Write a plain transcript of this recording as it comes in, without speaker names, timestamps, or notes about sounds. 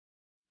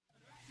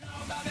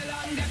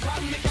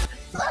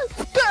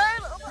so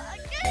good. Oh my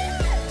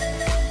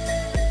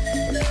god.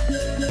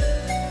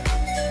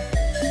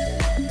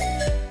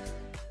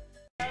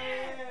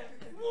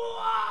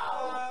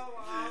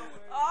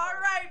 All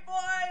right,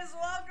 boys.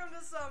 Welcome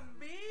to some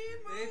B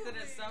movies.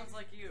 Nathan, it sounds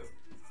like you.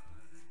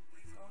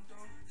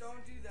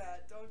 Don't do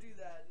that. Don't do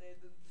that,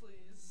 Nathan.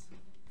 Please.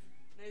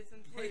 Nathan,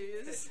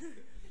 please.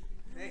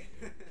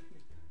 Nathan.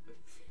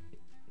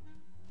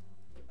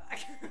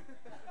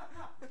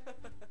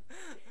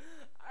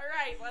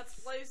 Alright, let's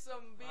play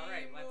some B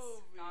Alright, let's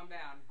calm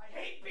down. I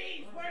hate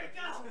bees! Where'd it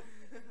go?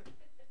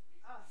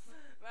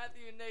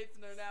 Matthew and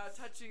Nathan are now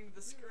touching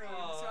the screen,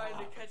 trying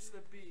to catch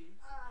the bee.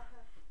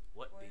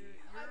 What bee?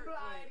 I'm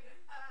blind.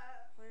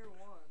 Player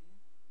one.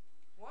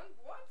 What?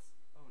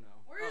 Oh no.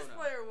 Where's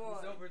player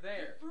one? He's over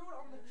there. Threw it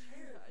on the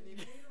chair. I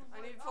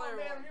need Oh player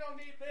man, one. we don't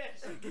need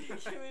this.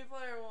 Give me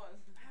player one.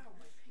 Ow,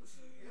 my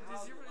pinky.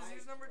 Is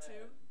yours number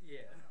two?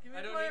 Yeah. Give me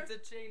I don't player- need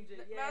to change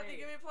it. Yay. Matthew,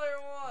 give me player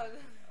one.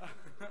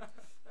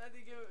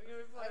 Matthew, give me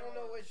player one. I don't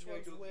know which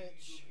one's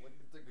which. Look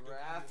at the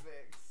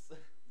graphics.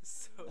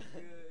 So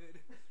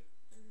good.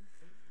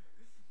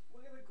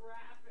 Look at the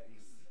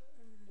graphics.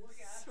 Look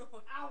at So-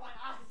 Ow, my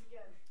eyes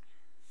again.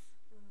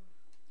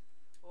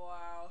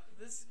 Wow,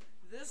 this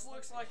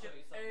looks like an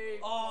A.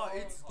 Oh, quality.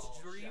 it's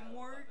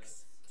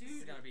DreamWorks? Dude. This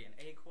is gonna be an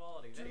A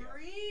quality video.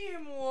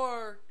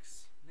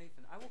 DreamWorks.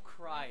 Nathan, I will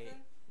cry.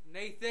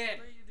 Nathan? Nathan!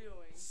 What are you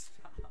doing?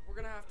 Stop. We're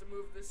gonna have to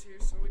move this here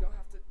so we don't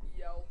have to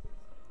yell.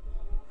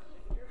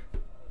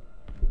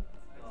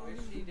 I wish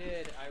he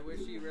did. I wish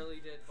he really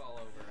did fall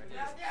over. I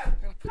Down, do. down.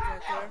 Gonna put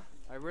that there.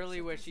 I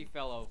really wish he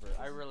fell over.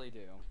 I really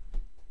do.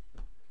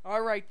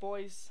 All right,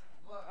 boys.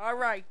 All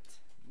right.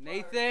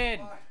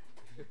 Nathan!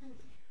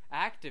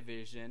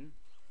 Activision.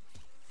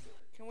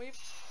 Can we?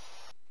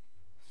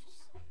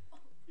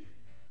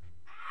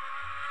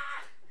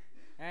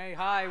 Hey,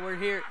 hi, we're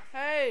here.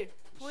 Hey,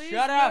 please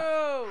Shut up.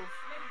 move.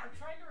 I'm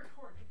trying to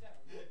record. Get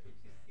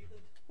down.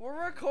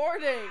 We're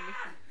recording.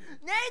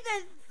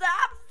 Nathan,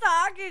 stop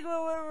talking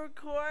when we're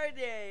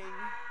recording.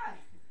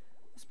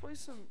 Let's play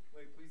some.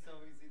 Wait, please tell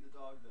me you see the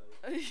dog though.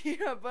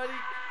 Yeah,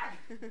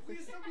 buddy.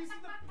 Please tell me you see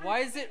the Why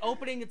is it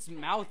opening its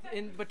mouth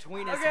in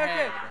between his Okay,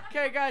 head?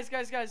 okay,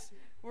 guys.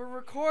 We're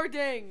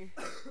recording.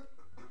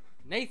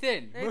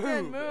 Nathan,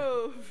 Nathan,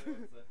 move.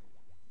 What's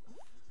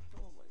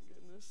Oh my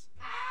goodness.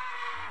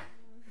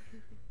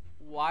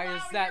 Why is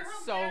Wow, that you're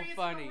so hilarious and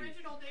funny?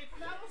 original, Nathan.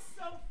 That was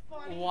so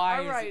funny. Why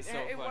All right, is it so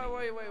hey,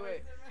 funny?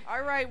 wait.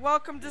 All right,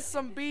 welcome to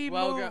some B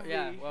Welcome- movie.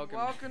 yeah, welcome.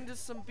 Welcome to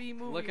some B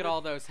movie. Look at with-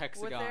 all those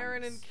hexagons. with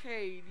Aaron and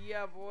Cade.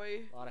 Yeah,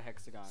 boy. A lot of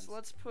hexagons. So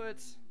let's put.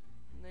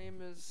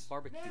 Name is.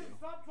 Barbecue. Nathan,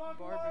 stop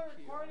talking while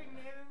Barbecue. we're recording,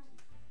 Nathan.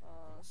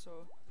 So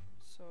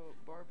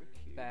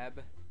barbecue.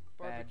 Bab.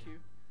 Barbecue.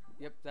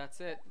 Yep, that's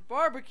it.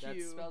 Barbecue.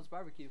 That spells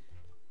barbecue.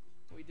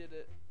 We did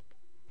it.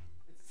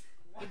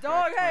 The Correct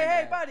dog. my Hey,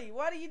 bad. buddy.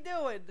 What are you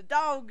doing? The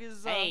dog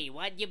is.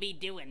 what you be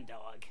doing,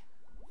 dog?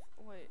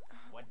 Wait.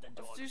 What the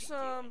dog Let's do be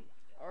some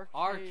arcade.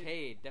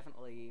 Arcade,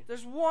 definitely.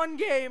 There's one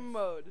game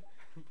mode.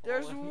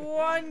 There's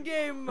one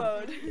game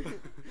mode.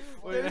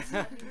 We're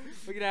gonna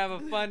have a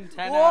fun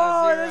 10 Whoa,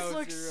 out of 0. this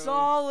looks 0.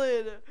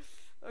 solid.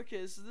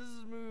 Okay, so this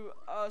is move.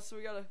 So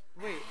we gotta.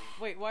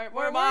 Wait, where am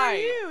Where I? are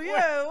you?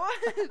 Yeah,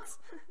 what?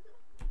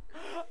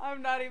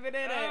 I'm not even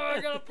in it. Oh,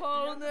 we're gonna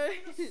pull in there.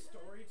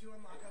 Story to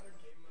unlock other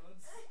game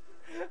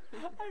modes.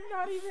 I'm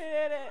not even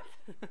in it.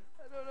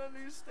 I don't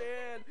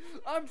understand.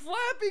 I'm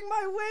flapping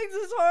my wings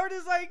as hard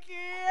as I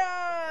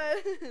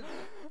can.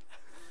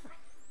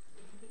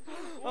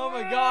 Oh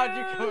my god,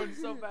 you're going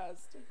so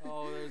fast.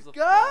 Oh, there's a frog.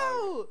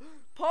 Go!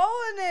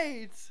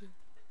 Pollinate!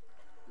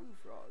 Ooh,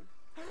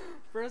 frog.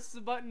 Press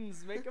the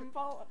buttons, make him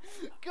fall.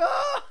 Go!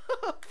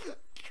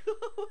 Go!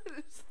 What is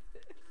this?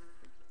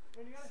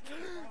 When you gotta hit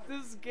the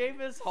bottom. This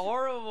game is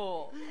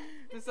horrible.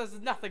 This has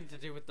nothing to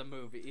do with the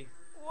movie.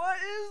 What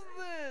is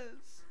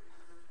this?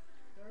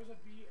 There was a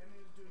bee and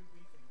it was doing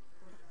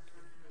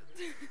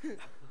bee things.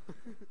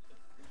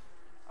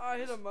 I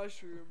hit a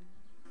mushroom.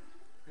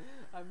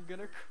 I'm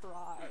gonna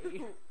cry.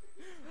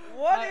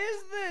 What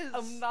is this?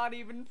 I'm not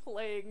even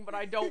playing, but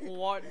I don't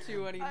want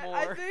to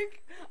anymore.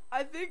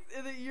 I think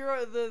that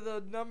you're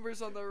the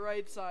numbers on the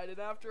right side, and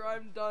after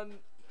I'm done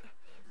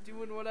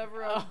doing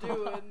whatever I'm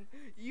doing,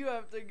 you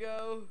have to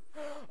go.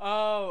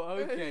 Oh,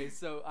 okay.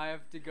 So I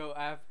have to go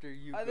after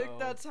you. I think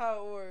that's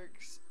how it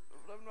works.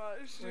 But I'm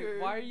not sure.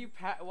 Wait, why are you?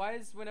 Why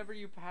is whenever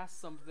you pass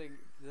something,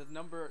 the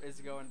number is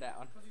going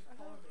down? Because he's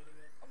pollinating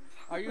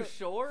it. Are you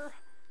sure?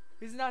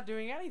 He's not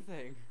doing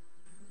anything.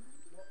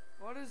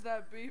 What is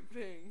that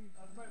beeping?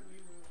 That's my wee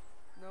woo.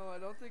 No, I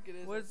don't think it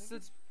is. What's I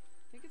it?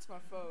 think it's my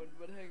phone,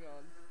 but hang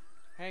on.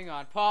 Hang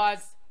on.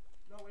 Pause.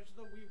 No, it's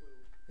the wee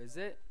woo. Is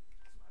it?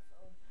 It's my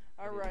phone.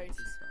 All It is right. his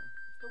phone.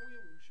 It's the wee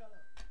woo. Shut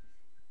up.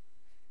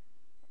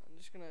 I'm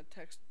just gonna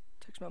text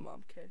my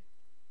mom, Kay.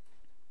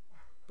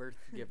 Birth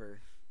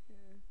giver.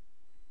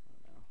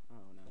 Yeah.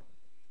 Oh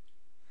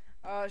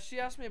no. She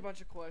asked me a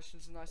bunch of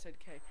questions, and I said,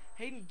 "Kay,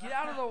 Hayden, get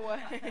out of the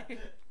way."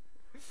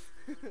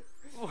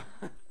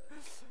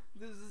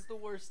 This is the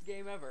worst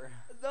game ever.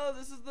 No,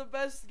 this is the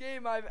best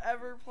game I've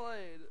ever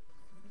played.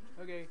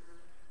 Okay.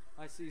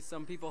 I see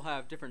some people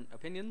have different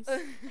opinions.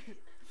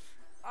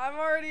 I'm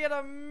already at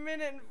 1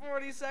 minute and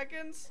 40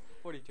 seconds.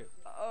 42.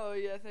 Oh,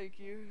 yeah, thank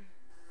you.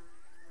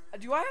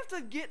 Do I have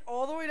to get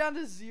all the way down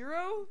to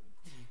 0?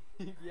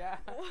 Yeah.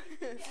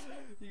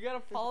 You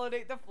gotta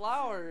pollinate the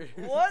flowers.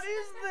 What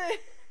is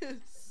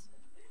this?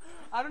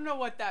 I don't know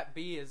what that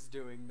bee is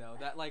doing though.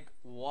 That like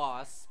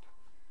wasp.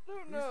 I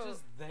don't know. He's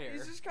just there.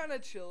 He's just kind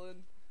of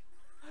chilling.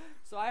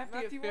 So I have to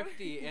Matthew, get what are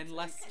 50 you in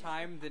less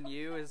time than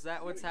you. Is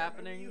that what's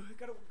happening? I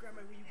gotta grab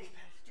my Wii U.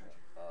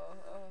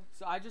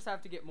 So I just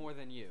have to get more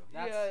than you.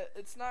 That's Yeah,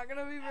 it's not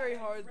gonna be very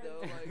hard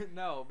though. Like,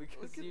 no,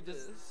 because look you at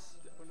just this.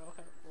 don't know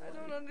how to I play.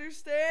 don't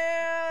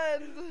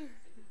understand.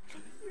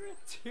 You're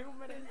at 2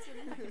 minutes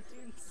and 19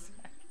 seconds.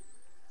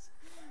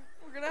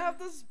 We're gonna have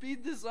to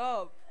speed this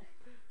up.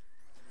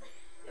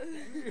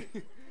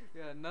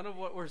 Yeah, none of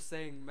what we're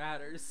saying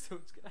matters, so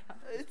it's gonna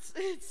happen.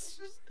 It's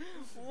just,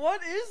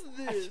 what is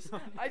this?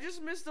 I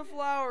just missed a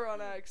flower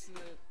on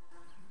accident.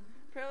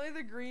 Apparently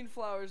the green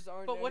flowers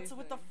aren't. But what's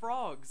with the anything.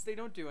 frogs? They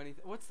don't do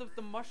anything. What's with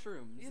the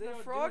mushrooms? Yeah, They the don't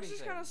do frogs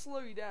just anything. kind of slow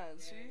you down.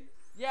 See?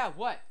 Yeah,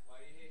 what? Why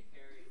do you hate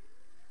Carrie?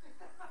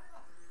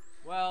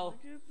 Well,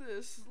 Look at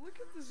this. Look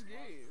at this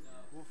game.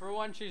 well, for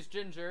one, she's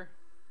ginger.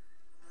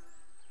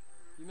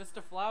 You missed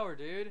a flower,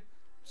 dude.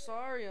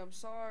 Sorry, I'm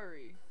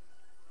sorry.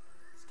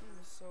 This game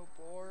is so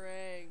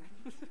boring.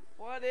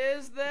 What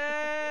is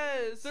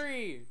this?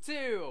 3,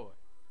 2,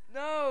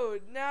 No,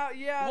 now,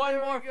 yeah. one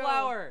there we more go.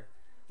 flower.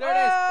 There it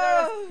is.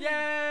 There it Oh! is.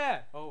 Yeah.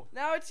 Oh.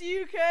 Now it's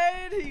you,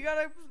 Cade. You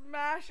gotta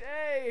mash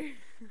A.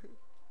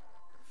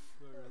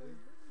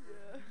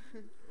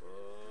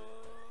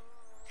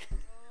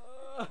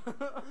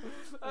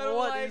 I don't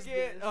What like is it.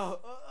 this?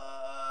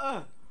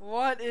 Oh.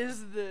 What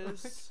is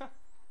this?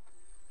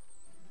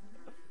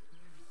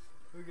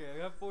 Okay, I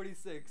got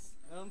 46.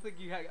 I don't think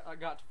you I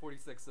got to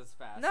 46 this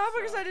fast. No,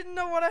 because so. I didn't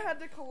know what I had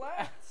to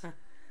collect.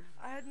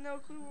 I had no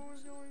clue what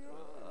was going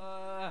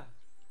on.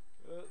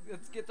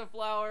 Let's get the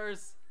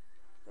flowers.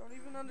 Don't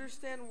even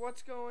understand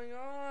what's going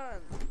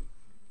on.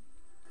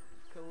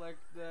 Collect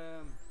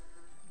them.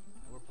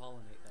 Or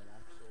pollinate them,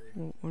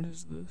 actually. What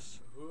is this?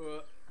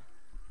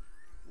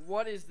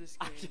 What is this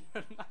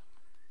game?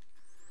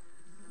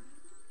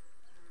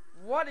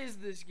 What is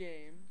this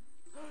game?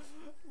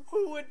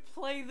 Who would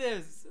play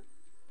this?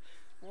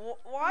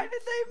 Why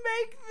did they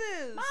make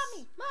this?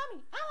 Mommy,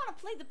 I want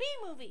to play the bee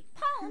movie,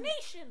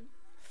 Pollination.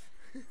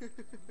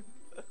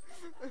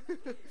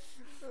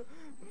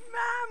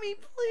 Mommy,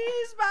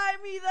 please buy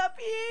me the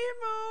bee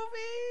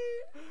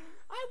movie.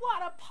 I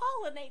want to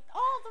pollinate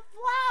all the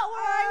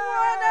flowers. I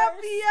want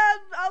to be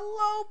a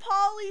low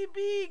poly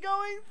bee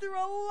going through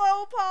a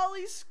low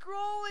poly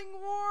scrolling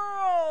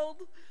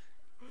world.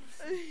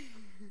 I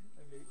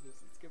hate this.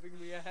 It's giving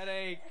me a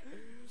headache.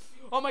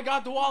 Oh my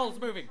god, the wall is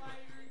moving.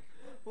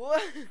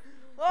 What?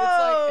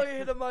 Oh, like- you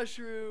hit a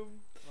mushroom.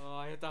 Oh,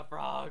 I hit the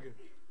frog.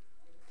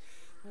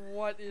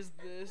 What is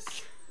this?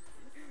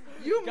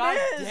 You God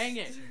missed. dang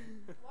it.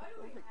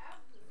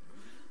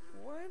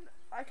 What?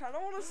 I kind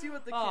of want to see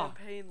what the Oh.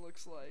 campaign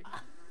looks like.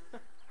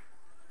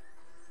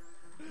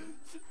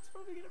 It's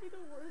probably gonna be the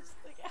worst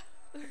thing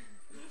ever.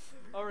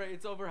 Alright,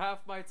 it's over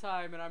half my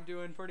time and I'm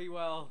doing pretty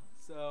well,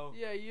 so.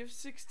 Yeah, you have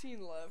 16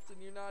 left,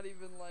 and you're not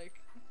even like.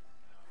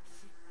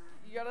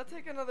 You gotta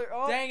take another.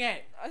 Oh, Dang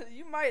it!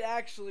 You might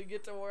actually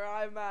get to where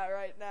I'm at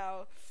right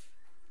now.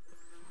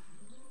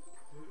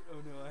 Oh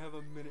no, I have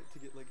a minute to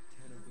get like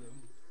 10 of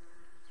them.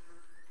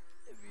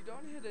 If you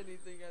don't hit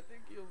anything, I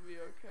think you'll be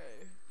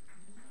okay.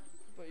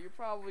 But you're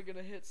probably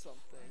gonna hit something.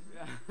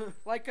 Yeah.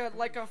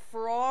 Like a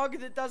frog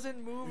that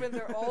doesn't move, and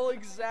they're all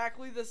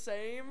exactly the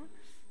same.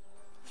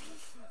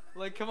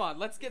 Like, come on,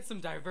 let's get some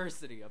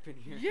diversity up in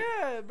here.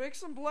 Yeah, make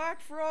some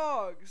black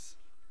frogs.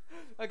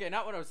 Okay,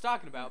 not what I was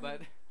talking about,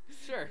 but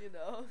sure. You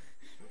know,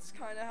 it's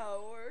kind of how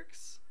it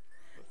works.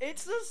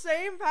 It's the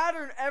same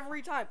pattern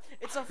every time.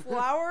 It's a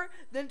flower,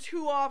 then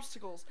 2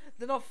 obstacles,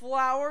 then a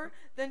flower,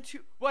 then 2.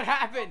 What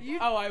happened?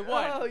 Oh, I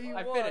won. Oh, you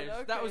I won,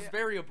 finished. That okay. was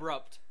very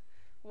abrupt.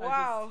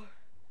 Wow.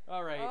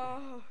 Alright.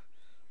 Oh.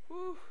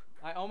 Whew.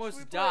 I Should almost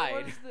we play- died.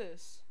 What is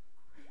this?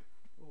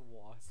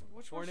 Wasp.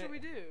 Which one should we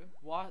do?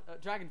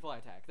 Dragonfly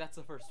attack. That's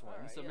the first one,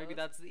 Alright, so yeah, maybe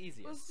let's- that's the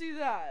easiest. Let's do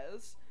that.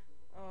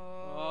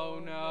 Oh,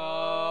 no.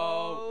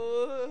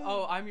 no.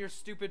 Oh, I'm your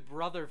stupid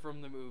brother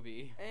from the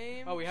movie.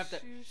 Aim. Oh, we have to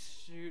shoot.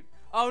 shoot.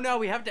 Oh no,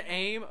 we have to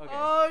aim. Okay.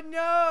 Oh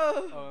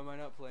no. Oh, am I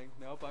not playing?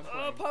 Nope, I'm Oh,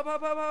 playing. pop,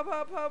 pop, pop, pop,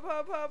 pop, pop,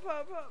 pop, pop,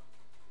 pop, pop.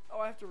 Oh,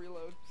 I have to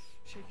reload.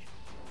 Shake.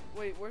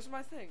 Wait, where's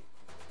my thing?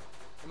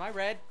 Am I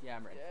red? Yeah,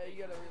 I'm red. Yeah,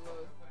 you gotta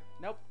reload.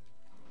 Nope.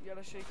 You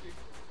gotta shake your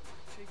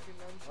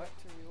nunchuck What?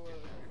 to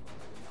reload.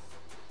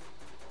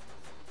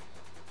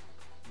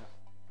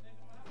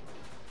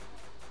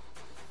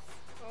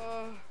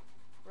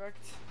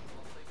 Wrecked.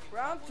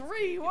 Round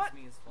 3. What?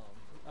 Me his phone.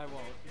 I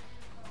won't.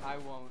 I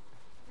won't.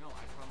 No,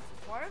 I promise.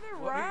 Why are there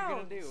What rounds? are you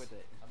gonna do with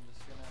it? I'm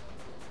just gonna.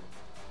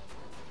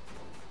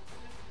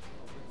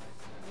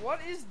 What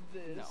is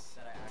this? No.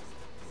 That I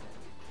accidentally sent.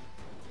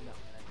 No.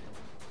 And I didn't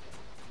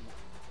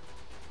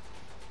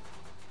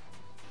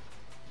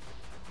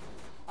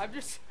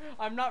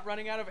I'm not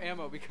running out of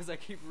ammo because I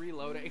keep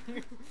reloading.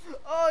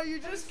 Oh, you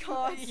just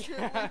constantly.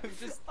 Yeah, I'm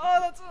just Oh,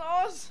 that's an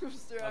awesome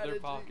strategy. other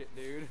pocket,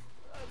 dude.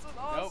 That's an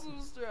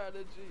awesome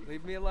strategy.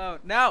 Leave me alone.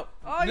 No,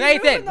 Oh, you're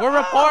Nathan, doing the- we're oh!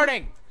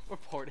 reporting.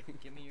 Reporting.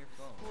 Give me your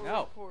phone. We're No.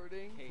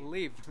 reporting. Hey,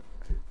 Leave.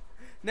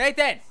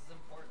 Nathan. This is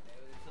important.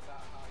 It's about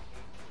how I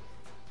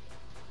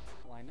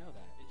hate Well, I know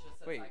that. you. It's just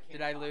that Wait, I can't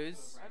did I talk to him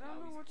lose? right I don't now.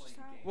 know He's what just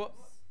playing happened. Well,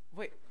 games.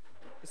 wait.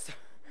 So,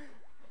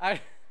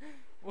 I.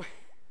 Wait.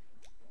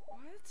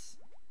 What?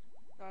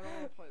 No, I don't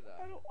want to play that.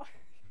 I don't.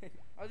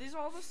 Are these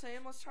all the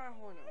same? Let's try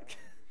Hornet one.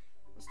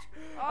 Let's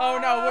Oh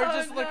no, we're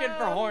just Oh, looking for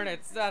no.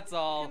 hornets. That's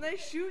all. Can they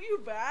shoot you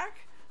back?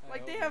 I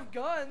Like they hope have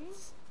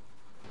guns?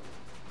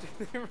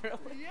 Do they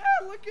really?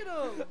 Yeah, look at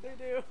them. They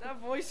do. That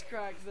voice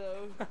crack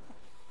though.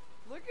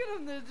 Look at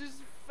them. They're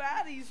just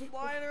fatties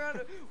flying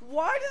around.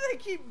 Why do they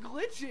keep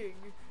glitching?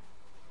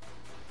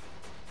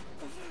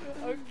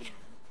 Okay.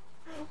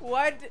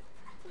 What?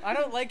 I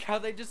don't like how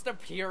they just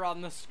appear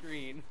on the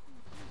screen.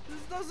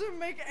 This doesn't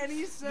make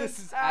any sense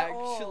This is at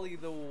all. actually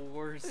the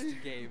worst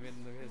game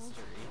in the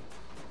history.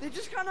 They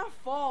just kind of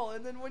fall,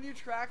 and then when you're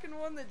tracking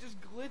one, that just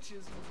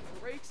glitches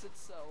and breaks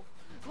itself.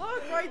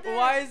 Look right there.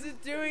 Why is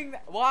it doing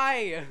that?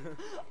 Why?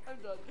 I'm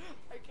done.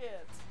 I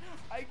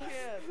can't. I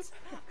can't.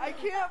 I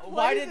can't play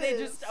Why did they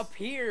this. just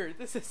appear?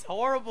 This is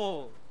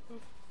horrible.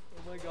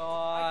 Oh my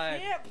god. I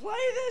can't play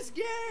this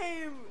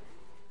game.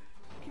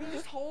 Can you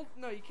just hold?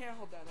 No, you can't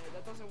hold down A.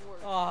 That doesn't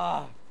work.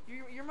 Ah.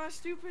 You're my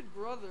stupid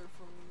brother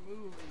from the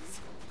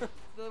movie.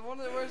 The one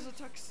that wears a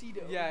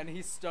tuxedo. Yeah, and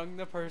he stung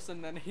the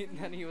person. Then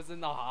he was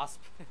in the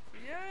hospital.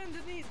 Yeah, and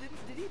did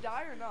he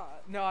die or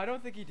not? No, I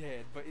don't think he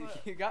did. But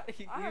But he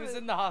I was haven't-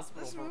 in the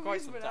hospital This for quite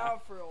movie's some been time.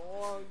 out for a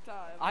long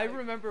time. I Like,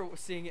 remember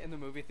seeing it in the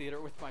movie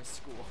theater with my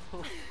school.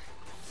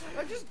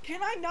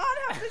 Can I not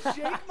have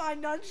to shake my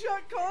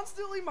nunchuck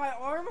constantly? My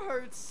arm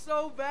hurts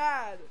so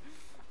bad.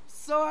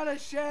 So out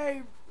of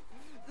shape.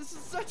 This is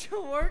such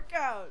a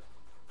workout.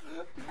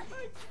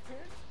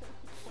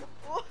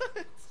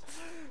 What?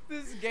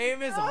 This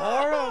game is No!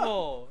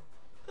 horrible.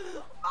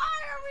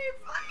 Why are we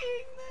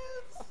playing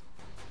this?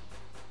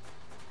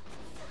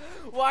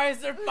 Why is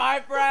there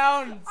 5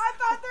 rounds? I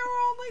thought there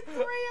were only 3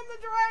 in the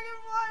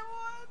Dragonfly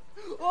one.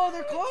 Oh,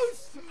 they're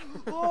close.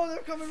 Oh,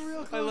 they're coming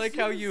real close. I like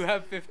how you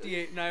have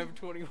 58 and I have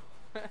 21.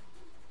 It's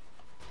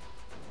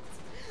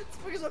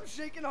because I'm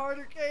shaking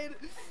harder, Cade.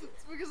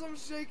 It's because I'm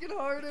shaking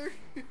harder.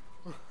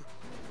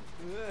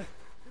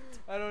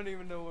 I don't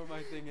even know where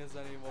my thing is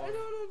anymore. I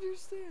don't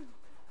understand.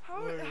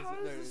 How Where is how it?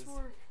 does There it this is.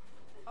 work?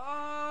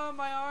 Oh,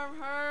 my arm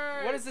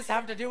hurts. What does this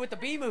have to do with the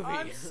B movie?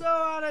 I'm so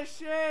out of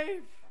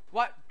shape.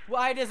 What?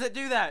 Why does it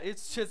do that?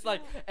 It's just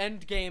like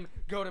end game,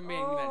 go to Ming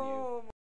menu. Oh,